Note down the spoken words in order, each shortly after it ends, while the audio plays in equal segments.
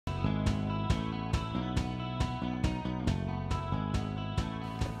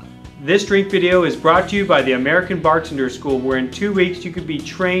This drink video is brought to you by the American Bartender School, where in 2 weeks you could be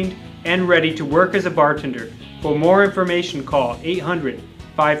trained and ready to work as a bartender. For more information, call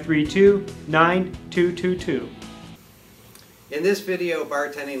 800-532-9222. In this video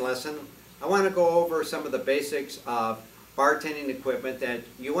bartending lesson, I want to go over some of the basics of bartending equipment that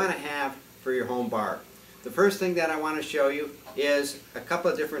you want to have for your home bar. The first thing that I want to show you is a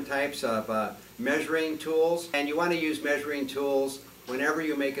couple of different types of measuring tools, and you want to use measuring tools whenever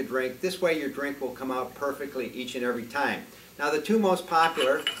you make a drink. This way your drink will come out perfectly each and every time. Now the two most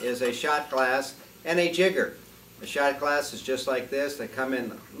popular is a shot glass and a jigger. A shot glass is just like this. They come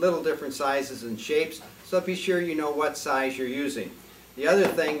in little different sizes and shapes, so be sure you know what size you're using. The other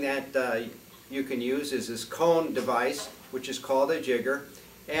thing that you can use is this cone device, which is called a jigger,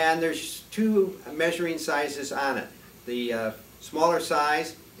 and there's two measuring sizes on it. The smaller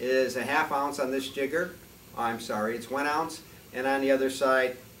size is a ½ ounce on this jigger. It's 1 ounce, and on the other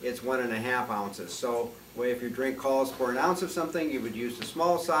side it's 1½ ounces. So if your drink calls for 1 ounce of something, you would use the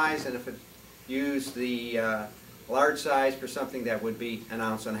small size, and if it used the large size for something, that would be 1½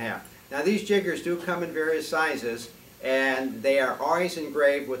 ounces. Now these jiggers do come in various sizes, and they are always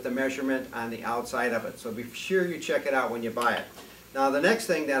engraved with the measurement on the outside of it, so be sure you check it out when you buy it. Now the next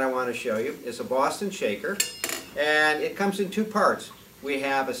thing that I want to show you is a Boston shaker, and it comes in two parts. We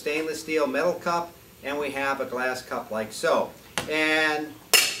have a stainless steel metal cup, and we have a glass cup like so. And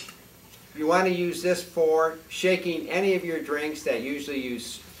you want to use this for shaking any of your drinks that usually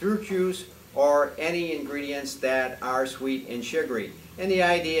use fruit juice or any ingredients that are sweet and sugary. And the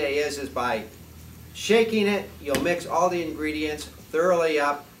idea is by shaking it, you'll mix all the ingredients thoroughly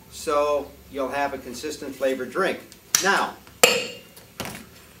up so you'll have a consistent flavored drink. Now,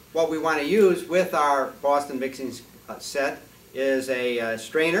 what we want to use with our Boston mixing set is a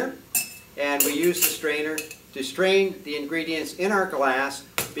strainer, and we use the strainer to strain the ingredients in our glass,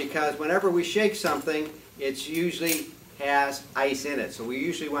 because whenever we shake something, it usually has ice in it, so we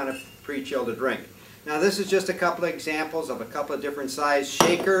usually want to pre-chill the drink. Now this is just a couple of examples of a couple of different size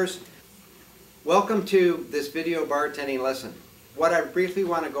shakers. Welcome to this video bartending lesson. What I briefly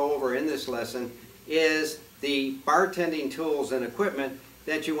want to go over in this lesson is the bartending tools and equipment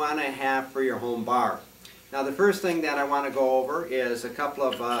that you want to have for your home bar. Now the first thing that I want to go over is a couple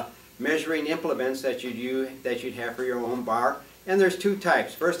of measuring implements that you'd have for your home bar. And there's two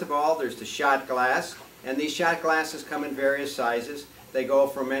types. First of all, there's the shot glass, and these shot glasses come in various sizes. They go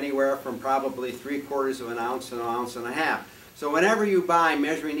from anywhere from probably 3/4 of an ounce to 1.5 ounces. So whenever you buy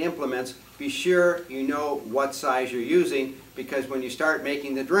measuring implements, be sure you know what size you're using, because when you start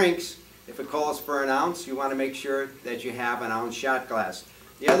making the drinks, if it calls for 1 ounce, you want to make sure that you have 1 ounce shot glass.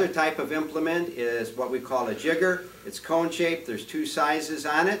 The other type of implement is what we call a jigger. It's cone shaped. There's two sizes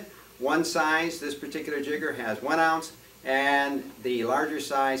on it. One size, this particular jigger, has 1 ounce, and the larger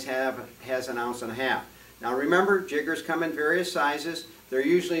size has 1.5 ounces. Now remember, jiggers come in various sizes. They're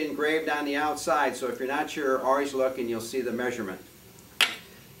usually engraved on the outside, so if you're not sure, always look and you'll see the measurement.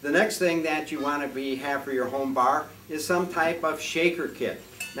 The next thing that you want to have for your home bar is some type of shaker kit.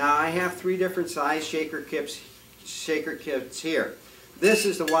 Now I have 3 different size shaker kits here. This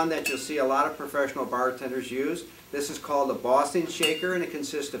is the one that you'll see a lot of professional bartenders use. This is called a Boston shaker, and it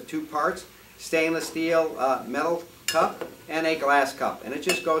consists of 2 parts, stainless steel metal cup and a glass cup. And it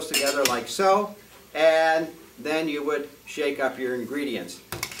just goes together like so, and then you would shake up your ingredients.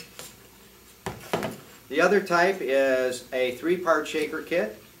 The other type is a 3-part shaker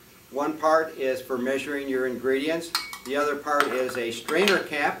kit. One part is for measuring your ingredients. The other part is a strainer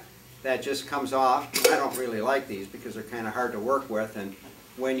cap that just comes off. I don't really like these because they're kind of hard to work with, and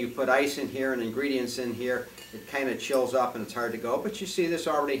when you put ice in here and ingredients in here, it kind of chills up and it's hard to go. But you see, this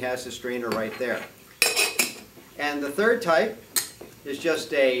already has the strainer right there. And the third type is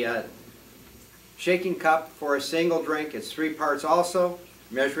just a shaking cup for a single drink. It's 3 parts also.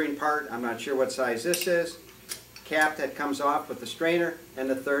 Measuring part, I'm not sure what size this is. Cap that comes off with the strainer, and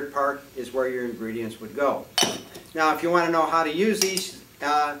the third part is where your ingredients would go. Now if you want to know how to use these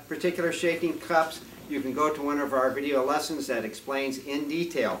particular shaking cups, you can go to one of our video lessons that explains in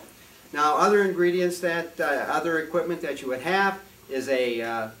detail. Now other ingredients other equipment that you would have is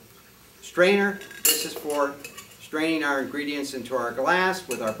a strainer. This is for straining our ingredients into our glass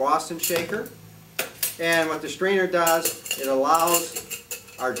with our Boston shaker. And what the strainer does, it allows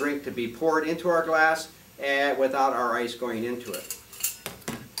our drink to be poured into our glass without our ice going into it.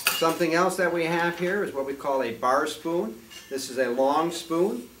 Something else that we have here is what we call a bar spoon. This is a long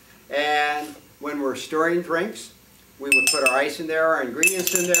spoon, and when we're stirring drinks, we would put our ice in there, our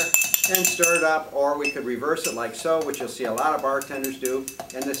ingredients in there, and stir it up, or we could reverse it like so, which you'll see a lot of bartenders do,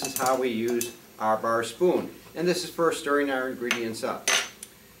 and this is how we use our bar spoon. And this is for stirring our ingredients up.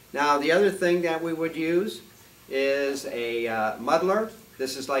 Now the other thing that we would use is a muddler.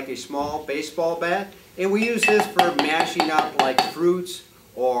 This is like a small baseball bat, and we use this for mashing up like fruits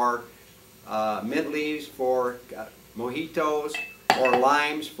or mint leaves for mojitos or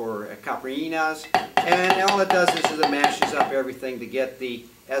limes for caipirinhas, and all it does is it mashes up everything to get the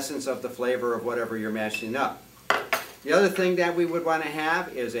essence of the flavor of whatever you're mashing up. The other thing that we would want to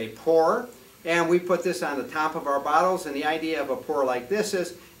have is a pour, and we put this on the top of our bottles, and the idea of a pour like this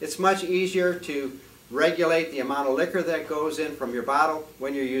is it's much easier to regulate the amount of liquor that goes in from your bottle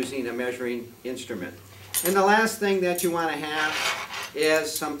when you're using a measuring instrument. And the last thing that you want to have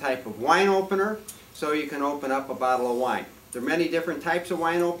is some type of wine opener so you can open up a bottle of wine. There are many different types of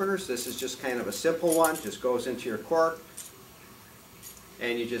wine openers. This is just kind of a simple one. Just goes into your cork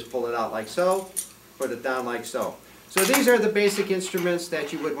and you just pull it out like so, put it down like so. So these are the basic instruments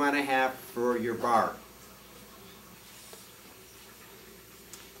that you would want to have for your bar.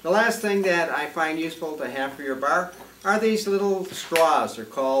 The last thing that I find useful to have for your bar are these little straws. They're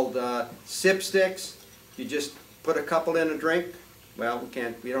called sip sticks. You just put a couple in a drink. Well,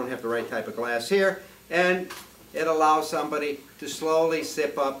 we don't have the right type of glass here, and it allows somebody to slowly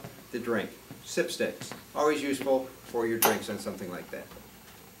sip up the drink. Sip sticks, always useful for your drinks and something like that.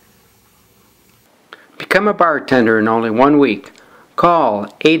 Become a bartender in only 1 week. Call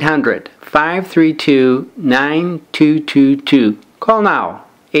 800-532-9222. Call now.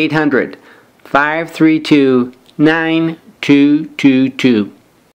 800-532-9222.